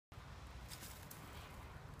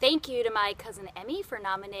Thank you to my cousin Emmy for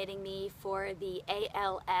nominating me for the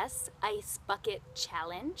ALS Ice Bucket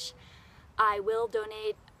Challenge. I will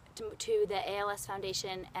donate to the ALS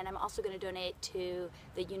Foundation, and I'm also going to donate to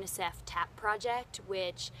the UNICEF TAP project,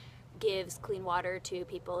 which gives clean water to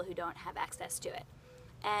people who don't have access to it.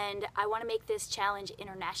 And I want to make this challenge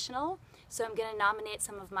international, so I'm going to nominate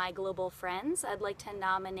some of my global friends. I'd like to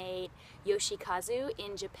nominate Yoshikazu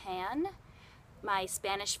in Japan, my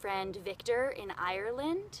Spanish friend Victor in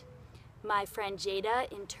Ireland, my friend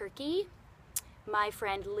Jada in Turkey, my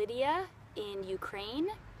friend Lydia in Ukraine,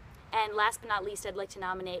 and last but not least, I'd like to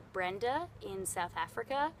nominate Brenda in South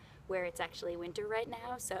Africa, where it's actually winter right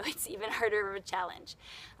now, so it's even harder of a challenge.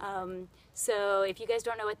 So if you guys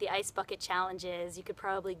don't know what the Ice Bucket Challenge is, you could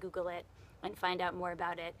probably Google it and find out more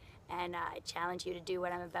about it. And I challenge you to do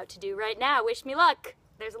what I'm about to do right now. Wish me luck!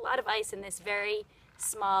 There's a lot of ice in this very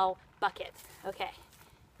small bucket. Okay,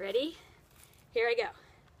 ready? Here I go.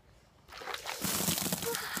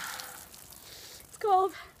 It's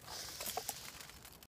cold.